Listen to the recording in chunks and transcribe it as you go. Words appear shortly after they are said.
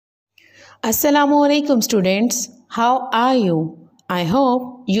Assalamu alaikum students. How are you? I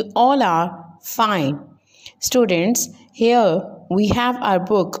hope you all are fine. Students, here we have our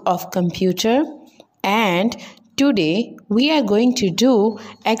book of computer and today we are going to do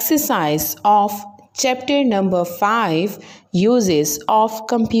exercise of chapter number 5 uses of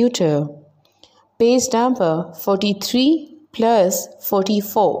computer. Page number 43 plus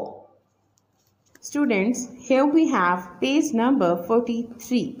 44. Students, here we have page number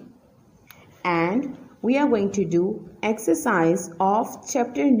 43. And we are going to do exercise of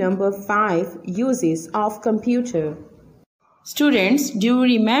chapter number 5 uses of computer. Students, do you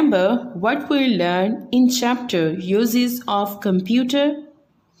remember what we learned in chapter uses of computer?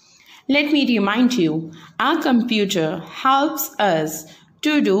 Let me remind you, our computer helps us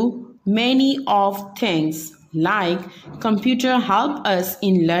to do many of things like computer help us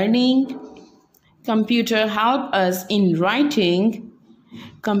in learning, computer help us in writing,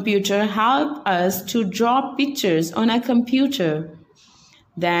 computer help us to draw pictures on a computer.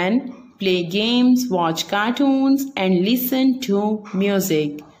 Then play games, watch cartoons and listen to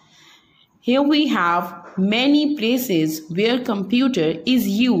music. Here we have many places where computer is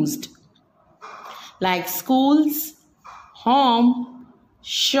used like schools, home,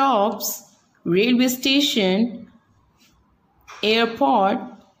 shops, railway station, airport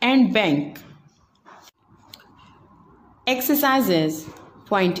and bank. Exercises.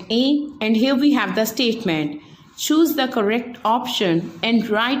 Point A, and here we have the statement. Choose the correct option and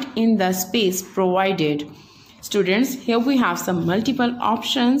write in the space provided. Students, here we have some multiple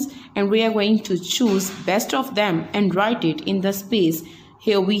options and we are going to choose best of them and write it in the space.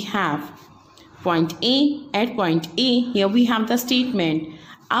 Here we have point A. At point A, here we have the statement.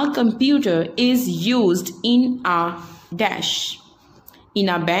 Our computer is used in a dash. In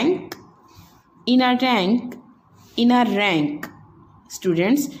a bank, in a rank, in a rank.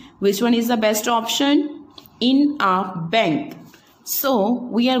 Students, which one is the best option? In a bank. So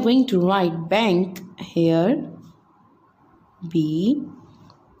we are going to write bank here. B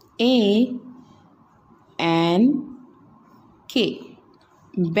A N K.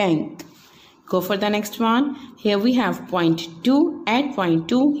 Bank. Go for the next one. Here we have point 2. At point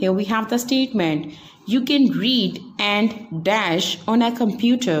 2, here we have the statement. You can read and dash on a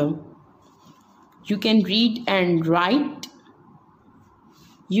computer. You can read and write.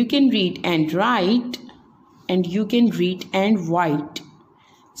 You can read and write and you can read and write.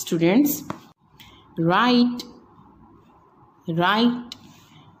 Students, write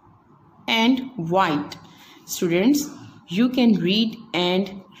and write. Students, you can read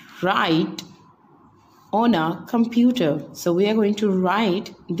and write on a computer. So we are going to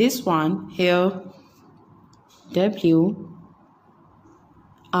write this one here. W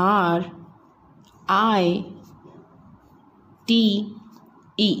R I T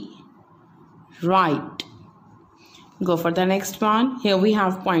E. Right. Go for the next one. Here we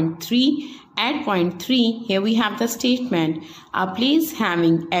have point 3. At point 3, here we have the statement. A place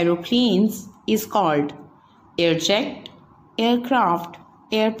having aeroplanes is called airjet, aircraft,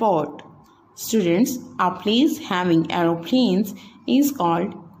 airport. Students, a place having aeroplanes is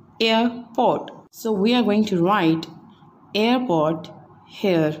called airport. So we are going to write airport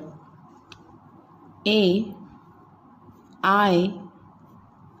here. A I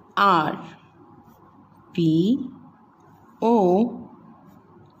R P O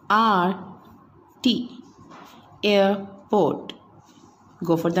R T. Airport.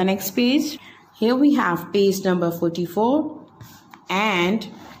 Go for the next page. Here we have page number 44 and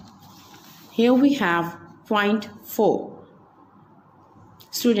here we have point 4.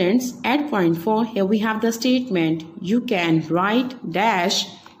 Students, at point 4, here we have the statement. You can write dash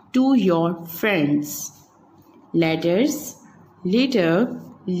to your friends. Letters, later,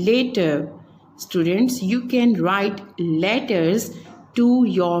 later. Students, you can write letters to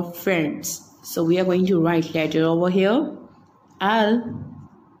your friends. So we are going to write letter over here. L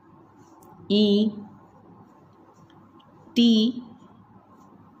E T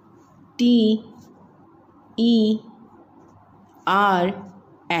T E R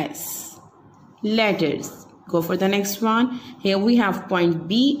S. Letters. Go for the next one. Here we have point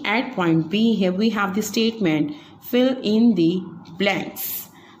B. At point B, here we have the statement. Fill in the blanks.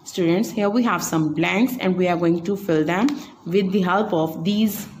 Students, here we have some blanks and we are going to fill them with the help of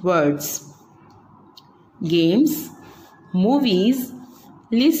these words. Games, movies,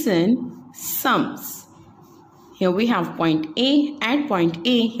 listen, sums. Here we have point A. At point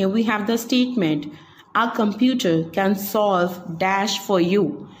A, here we have the statement. Our computer can solve dash for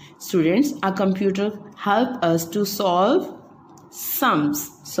you. Students, our computer help us to solve sums.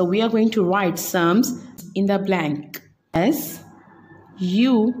 So we are going to write sums in the blank. S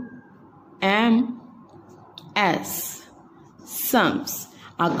U Sums.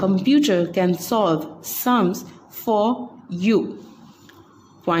 A computer can solve sums for you.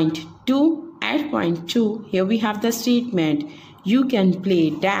 Point 2. At point 2, here we have the statement. You can play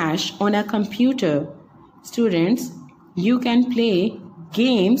dash on a computer. Students, you can play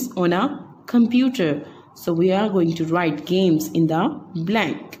games on a computer. So we are going to write games in the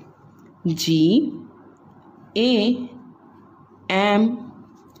blank. G-A-M-E-S.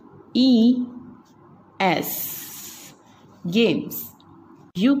 Games.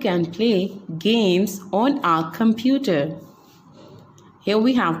 You can play games on a computer. Here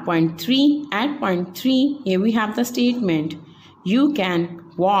we have point 3. At point 3, here we have the statement. You can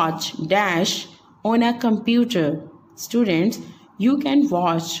watch dash on a computer. Students, you can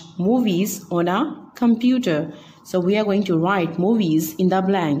watch movies on a computer. So we are going to write movies in the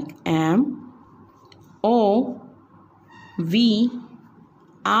blank. M-O-V-I-E-S.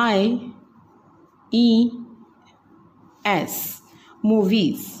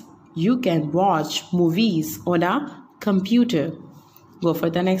 Movies. You can watch movies on a computer. Go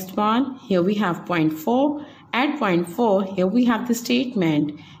for the next one. Here we have point 4. At point 4, here we have the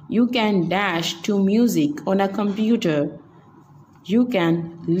statement. You can dash to music on a computer. You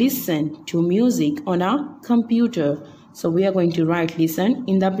can listen to music on a computer. So we are going to write listen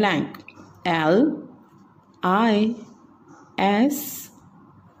in the blank. L-I-S-T-E-N.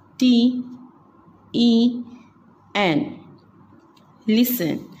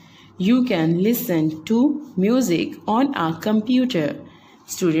 Listen. You can listen to music on a computer.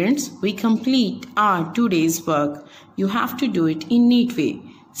 Students, we complete our today's work. You have to do it in neat way.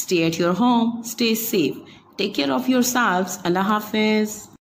 Stay at your home. Stay safe. Take care of yourselves. Allah Hafiz.